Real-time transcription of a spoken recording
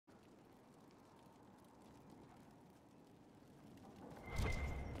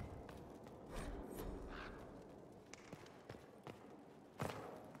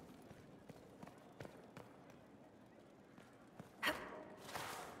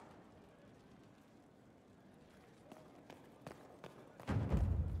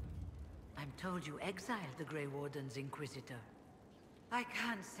told you exiled the Grey Warden's Inquisitor. I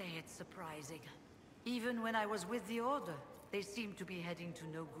can't say it's surprising. Even when I was with the Order, they seemed to be heading to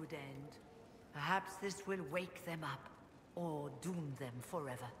no good end. Perhaps this will wake them up, or doom them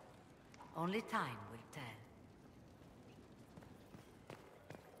forever. Only time will tell.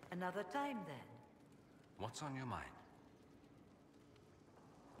 Another time, then. What's on your mind?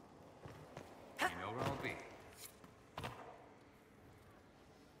 You know where I'll be.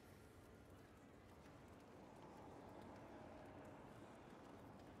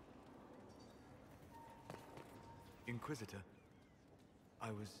 Inquisitor,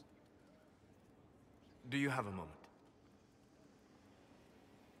 Do you have a moment?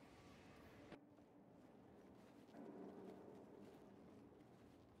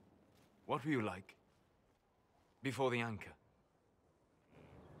 What were you like before the anchor?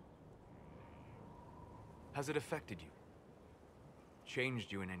 Has it affected you? Changed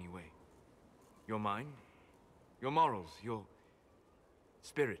you in any way? Your mind? Your morals? Your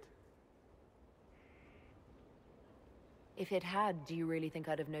spirit? If it had, do you really think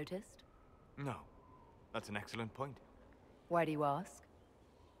I'd have noticed? No. That's an excellent point. Why do you ask?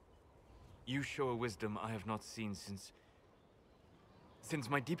 You show a wisdom I have not seen since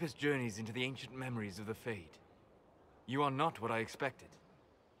my deepest journeys into the ancient memories of the Fade. You are not what I expected.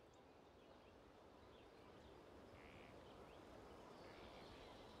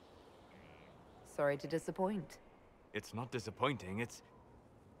 Sorry to disappoint. It's not disappointing, it's...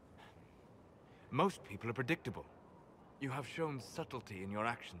 Most people are predictable. You have shown subtlety in your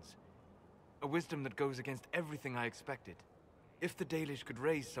actions. A wisdom that goes against everything I expected. If the Dalish could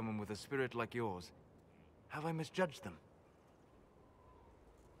raise someone with a spirit like yours, have I misjudged them?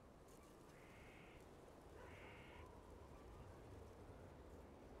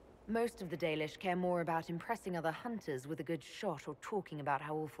 Most of the Dalish care more about impressing other hunters with a good shot or talking about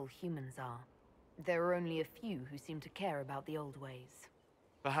how awful humans are. There are only a few who seem to care about the old ways.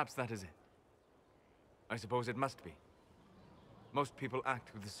 Perhaps that is it. I suppose it must be. Most people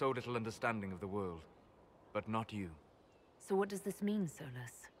act with so little understanding of the world, but not you. So what does this mean,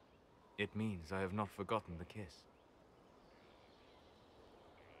 Solas? It means I have not forgotten the kiss.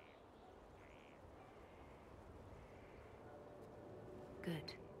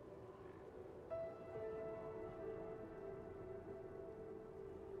 Good.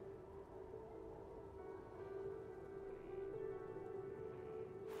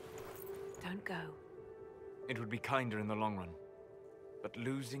 Don't go. It would be kinder in the long run, but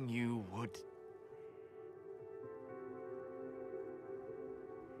losing you would...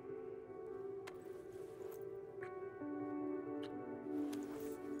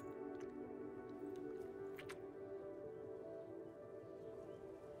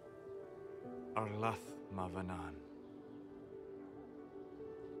 Arlath Mavanan.